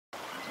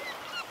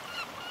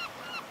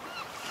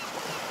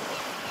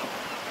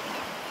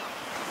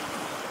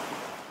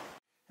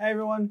Hey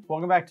everyone,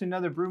 welcome back to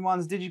another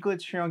Brewmon's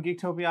Digiglitch here on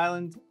Geektopia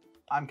Island.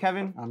 I'm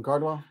Kevin. I'm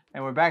Cardwell.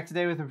 And we're back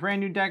today with a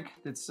brand new deck.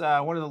 That's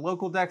one of the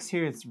local decks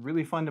here. It's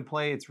really fun to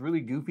play. It's really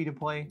goofy to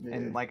play. Yeah.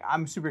 And like,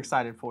 I'm super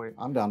excited for it.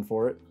 I'm down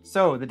for it.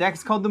 So the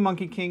deck's called the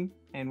Monkey King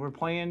and we're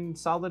playing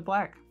solid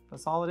black.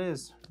 That's all it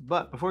is.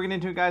 But before we get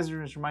into it, guys, I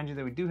just remind you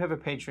that we do have a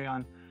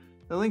Patreon.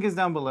 The link is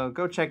down below.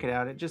 Go check it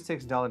out. It just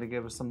takes $1 to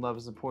give us some love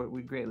and support.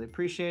 We'd greatly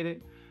appreciate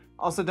it.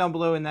 Also down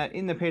below in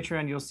the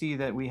Patreon, you'll see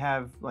that we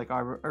have like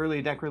our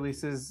early deck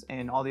releases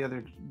and all the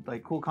other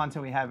like cool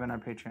content we have in our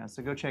Patreon.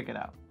 So go check it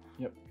out.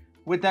 Yep.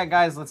 With that,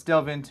 guys, let's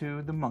delve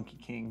into the Monkey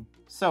King.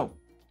 So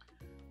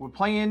we're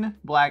playing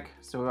black.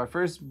 So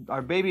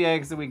our baby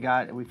eggs that we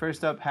got, we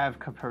first up have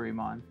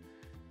Kapurimon.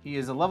 He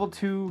is a level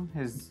 2.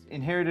 His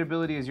inherited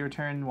ability is your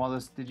turn. While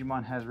this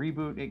Digimon has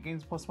reboot, it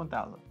gains plus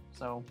 1000.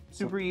 So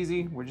super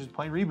easy. We're just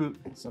playing reboot.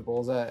 Simple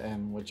as that,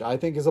 and which I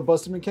think is a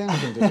busted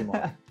mechanic in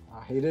Digimon.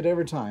 I hate it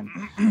every time.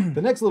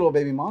 The next little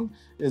baby mon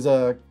is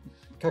a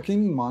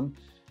Kakkinmon.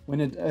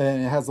 When it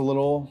has a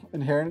little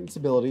inheritance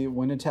ability,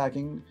 when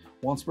attacking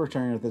once per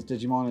turn, if this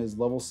Digimon is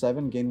level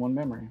 7, gain 1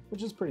 memory,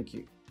 which is pretty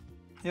cute.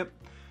 Yep.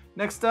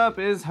 Next up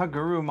is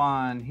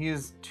Hagurumon. He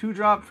is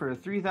 2-drop for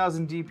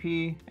 3000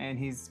 DP, and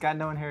he's got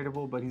no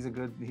inheritable, but he's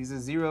a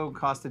 0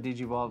 cost to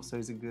Digivolve, so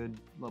he's a good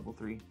level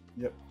 3.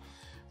 Yep.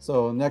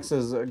 So next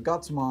is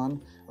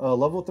Gotsumon,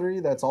 level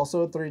 3. That's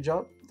also a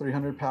 3-drop,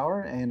 300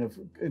 power, and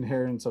an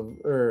inheritance of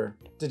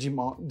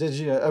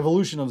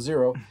evolution of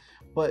 0.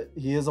 But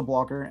he is a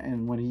blocker,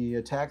 and when he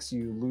attacks,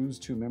 you lose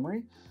 2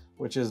 memory,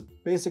 which is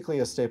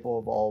basically a staple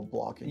of all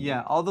blocking.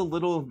 Yeah, all the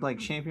little like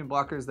champion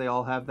blockers, they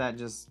all have that.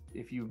 Just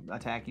if you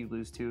attack, you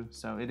lose 2.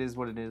 So it is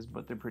what it is,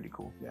 but they're pretty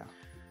cool. Yeah.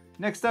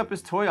 Next up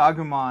is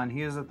ToyAgumon.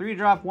 He is a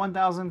 3-drop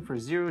 1000 for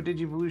 0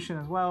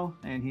 Digivolution as well,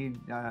 and he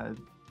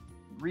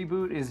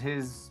reboot is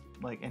his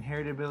like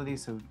inherited ability,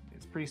 so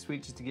it's pretty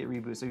sweet just to get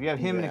reboot. So if you have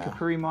him and a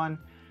Kapurimon,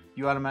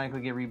 you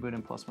automatically get reboot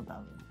and plus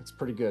 1000. It's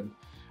pretty good.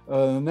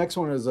 The next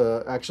one is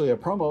actually a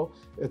promo.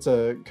 It's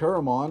a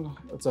Keramon.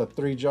 It's a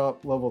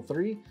 3-drop level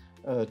 3,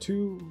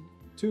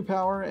 2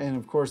 power, and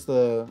of course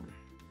I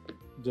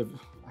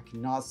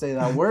cannot say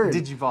that word.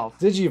 Digivolve.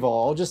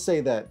 Digivolve. I'll just say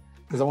that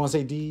because I want to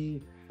say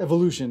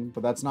de-evolution,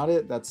 but that's not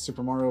it. That's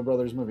Super Mario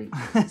Brothers movie.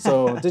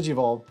 So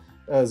Digivolve,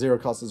 0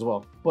 cost as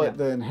well. But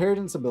the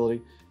inheritance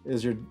ability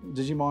is your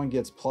Digimon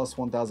gets plus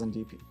 1000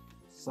 DP.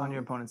 So, on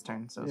your opponent's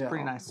turn, so it's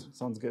pretty nice.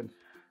 Sounds good.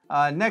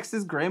 Next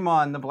is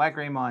Greymon, the Black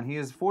Greymon. He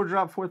is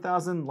 4-drop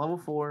 4000, level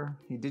 4.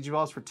 He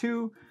Digivolves for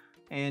 2,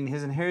 and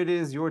his inherited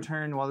is your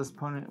turn. While this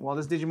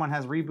Digimon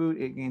has reboot,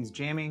 it gains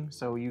jamming,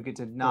 so you get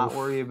to not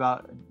worry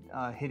about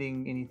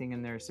hitting anything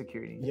in their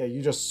security. Yeah,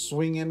 you just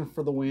swing in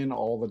for the win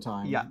all the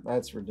time. Yeah,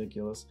 that's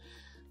ridiculous.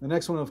 The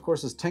next one, of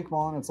course, is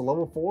Tankmon. It's a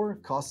level 4,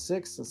 costs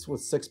 6. It's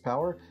with 6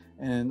 power,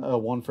 and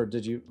 1 for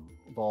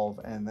Digivolve,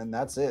 and then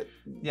that's it.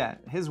 Yeah,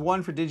 his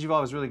 1 for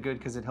Digivolve is really good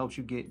because it helps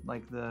you get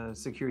like the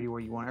security where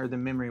you want, or the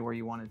memory where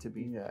you want it to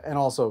be. Yeah, and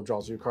also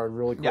draws you a card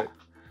really quick. Yeah.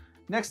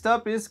 Next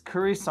up is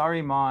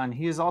Kurisarimon.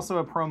 He is also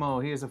a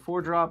promo. He is a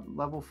 4-drop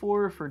level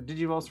 4 for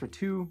Digivolves for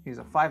 2. He's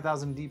a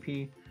 5000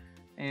 DP,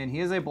 and he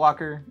is a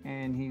blocker,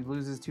 and he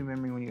loses 2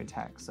 memory when you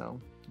attack. So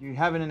you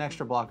have an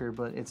extra blocker,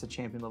 but it's a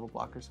champion level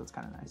blocker, so it's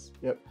kind of nice.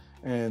 Yep.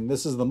 And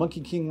this is the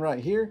Monkey King right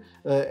here.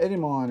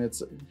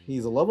 Etemon,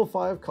 he's a level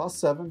 5, cost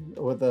 7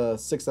 with a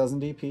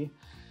 6000 DP.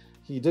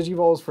 He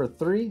Digivolves for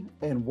 3,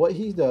 and what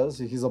he does,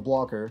 he's a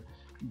blocker,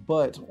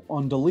 but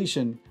on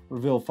deletion,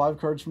 reveal 5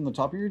 cards from the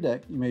top of your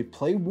deck. You may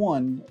play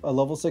a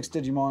level 6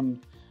 Digimon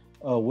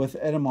with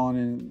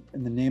Etemon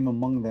in the name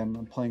among them,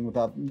 and playing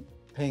without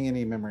paying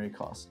any memory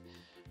cost.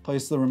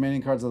 Place the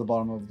remaining cards at the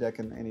bottom of the deck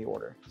in any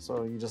order.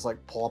 So you just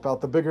like plop out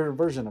the bigger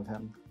version of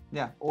him.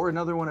 Yeah, or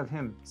another one of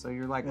him. So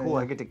you're like, cool,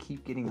 I get to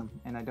keep getting him,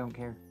 and I don't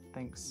care.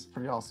 Thanks.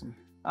 Pretty awesome.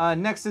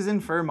 Next is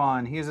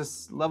Infermon. He is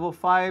a level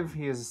 5.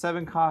 He has a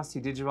 7 cost. He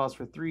Digivolves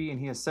for 3, and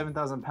he has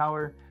 7000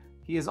 power.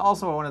 He is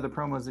also one of the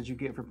promos that you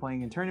get for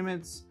playing in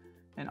tournaments.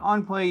 And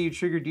on play, you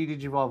trigger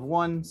Digivolve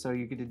 1, so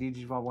you get to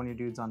Digivolve 1 of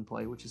your dudes on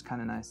play, which is kind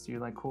of nice. So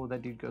you're like, cool,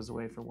 that dude goes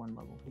away for 1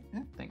 level.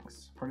 Yeah,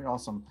 thanks. Pretty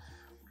awesome.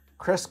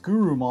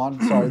 CresGarurumon,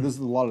 sorry, this is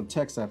a lot of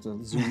text I have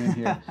to zoom in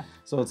here.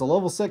 So it's a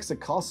level 6, it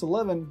costs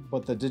 11,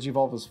 but the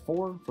Digivolve is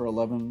 4 for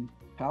 11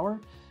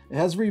 power. It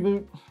has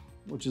reboot,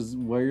 which is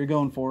where you're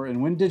going for,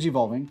 and when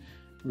Digivolving,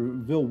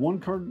 reveal 1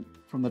 card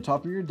from the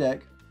top of your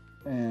deck,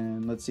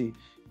 and let's see,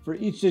 for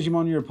each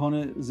Digimon your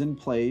opponent is in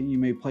play, you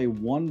may play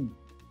 1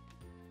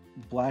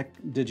 black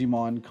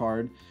Digimon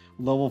card,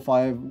 level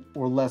 5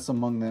 or less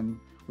among them,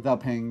 without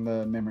paying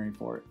the memory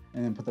for it,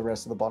 and then put the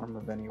rest at the bottom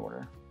of any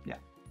order. Yeah.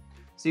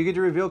 So you get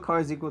to reveal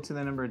cards equal to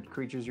the number of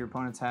creatures your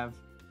opponents have,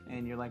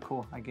 and you're like,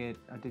 cool, I get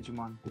a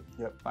Digimon.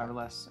 Yep. 5 or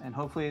less. And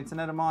hopefully it's an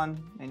Etemon,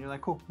 and you're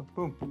like, cool,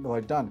 boom. We're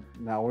like, done.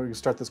 Now we're gonna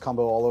start this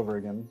combo all over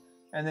again.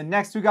 And then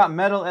next we got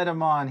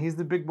MetalEtemon. He's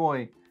the big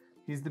boy.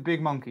 He's the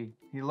big monkey.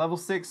 He's level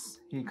 6,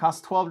 he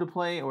costs 12 to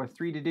play or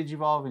 3 to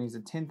Digivolve, and he's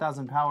a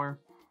 10,000 power.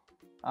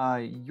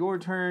 Your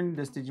turn,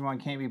 this Digimon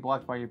can't be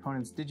blocked by your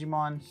opponent's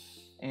Digimon.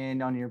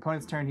 And on your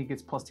opponent's turn, he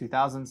gets plus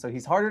 2,000. So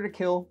he's harder to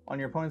kill on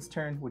your opponent's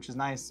turn, which is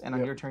nice. And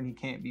on your turn, he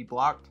can't be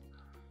blocked.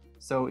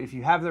 So if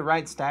you have the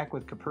right stack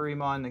with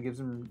Kapurimon, that gives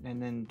him, and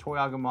then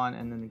ToyAgumon,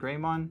 and then the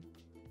Greymon,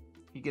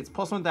 he gets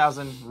plus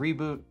 1,000,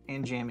 reboot,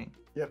 and jamming.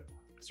 Yep.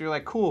 So you're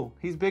like, cool,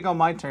 he's big on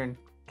my turn.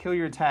 Kill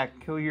your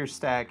attack, kill your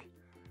stack,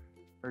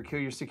 or kill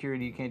your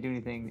security. You can't do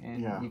anything,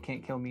 and you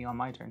can't kill me on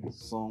my turn.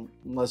 So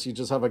unless you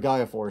just have a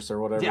Gaia Force or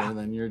whatever,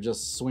 then you're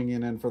just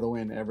swinging in for the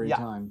win every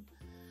time.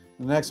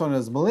 The next one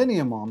is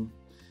Millenniummon.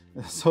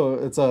 So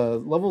it's a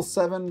level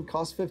 7,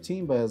 cost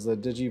 15, but has a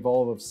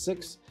Digivolve of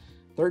 6,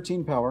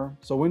 13 power.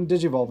 So when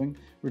Digivolving,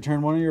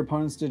 return one of your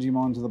opponent's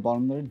Digimon to the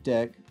bottom of their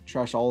deck.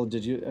 Trash all the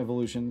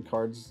Digi-Evolution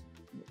cards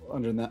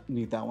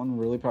underneath that one.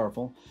 Really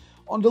powerful.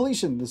 On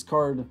deletion, this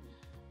card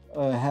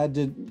had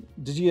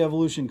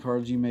Digi-Evolution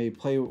cards. You may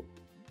play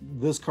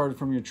this card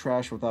from your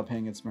trash without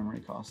paying its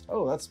memory cost.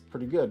 Oh, that's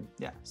pretty good.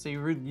 Yeah, so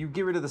you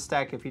get rid of the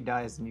stack if he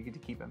dies, and you get to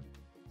keep him.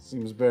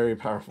 Seems very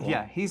powerful.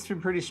 Yeah, he's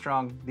pretty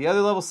strong. The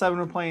other level 7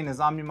 we're playing is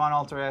Omnimon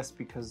Alter S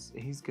because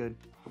he's good.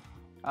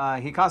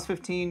 He costs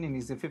 15 and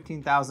he's at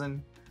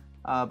 15,000,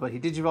 but he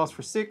digivolves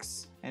for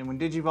 6. And when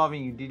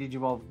digivolving, you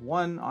digivolve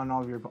 1 on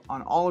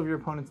all of your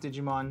opponent's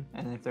Digimon,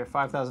 and if they're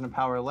 5,000 in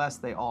power or less,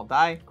 they all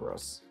die.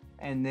 Gross.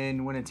 And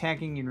then when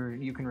attacking,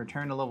 you can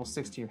return a level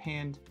 6 to your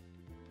hand,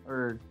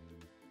 or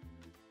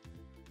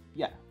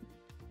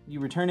you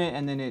return it,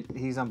 and then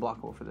he's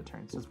unblockable for the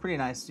turn. So it's pretty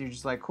nice. You're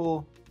just like,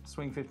 cool,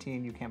 swing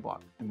 15, you can't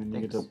block. And then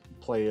you get to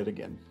play it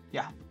again.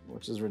 Yeah.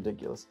 Which is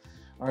ridiculous.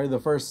 All right, the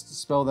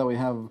first spell that we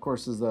have, of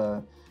course, is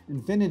the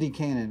Infinity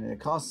Cannon. It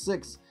costs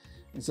 6.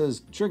 It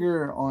says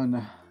trigger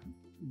on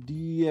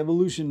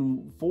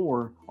De-Evolution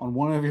 4 on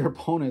one of your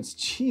opponents.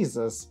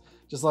 Jesus.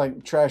 Just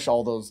like trash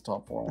all those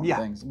top 4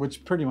 things,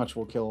 which pretty much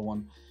will kill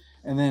one.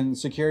 And then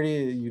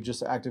security, you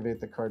just activate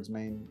the card's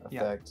main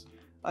effect.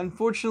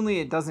 Unfortunately,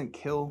 it doesn't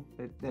kill.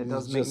 It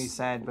does make me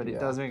sad, but it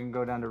does make him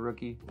go down to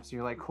rookie. So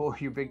you're like, cool,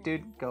 you big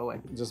dude, go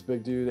away. Just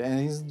big dude, and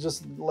he's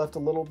just left a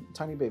little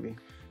tiny baby.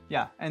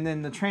 Yeah, and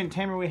then the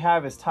Tamer we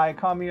have is Tai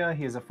Kamiya.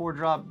 He has a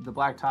 4-drop, the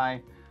black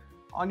Tai.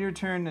 On your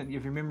turn, if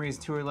your memory is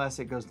 2 or less,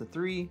 it goes to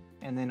 3.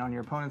 And then on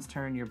your opponent's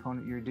turn, your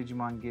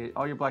Digimon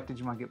all your black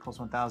Digimon get plus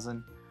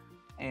 1,000.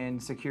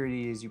 And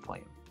security is you play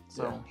him.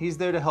 So he's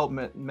there to help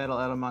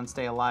MetalEtemon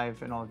stay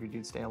alive, and all of your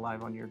dudes stay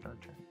alive on your turn.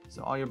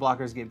 So all your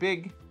blockers get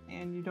big,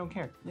 and you don't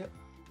care. Yep.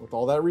 With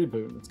all that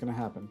reboot, it's gonna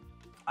happen.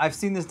 I've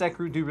seen this deck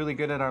do really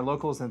good at our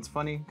locals, and it's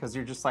funny because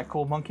you're just like,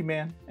 cool, monkey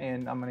man,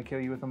 and I'm gonna kill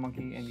you with a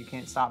monkey, and you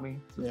can't stop me.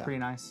 So it's pretty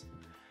nice.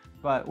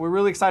 But we're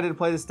really excited to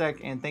play this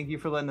deck, and thank you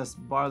for letting us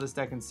borrow this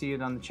deck and see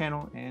it on the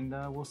channel. And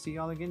we'll see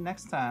y'all again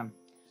next time.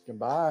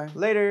 Goodbye.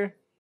 Later.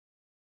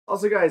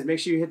 Also, guys, make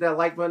sure you hit that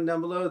like button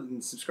down below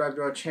and subscribe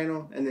to our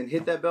channel, and then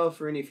hit that bell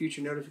for any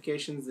future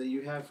notifications that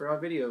you have for our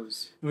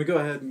videos. And we go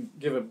ahead and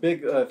give a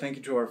big thank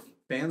you to our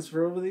fans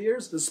for over the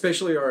years,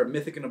 especially our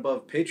Mythic and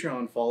Above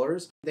Patreon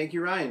followers. Thank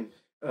you, Ryan.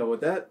 With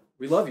that,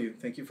 we love you.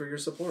 Thank you for your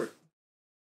support.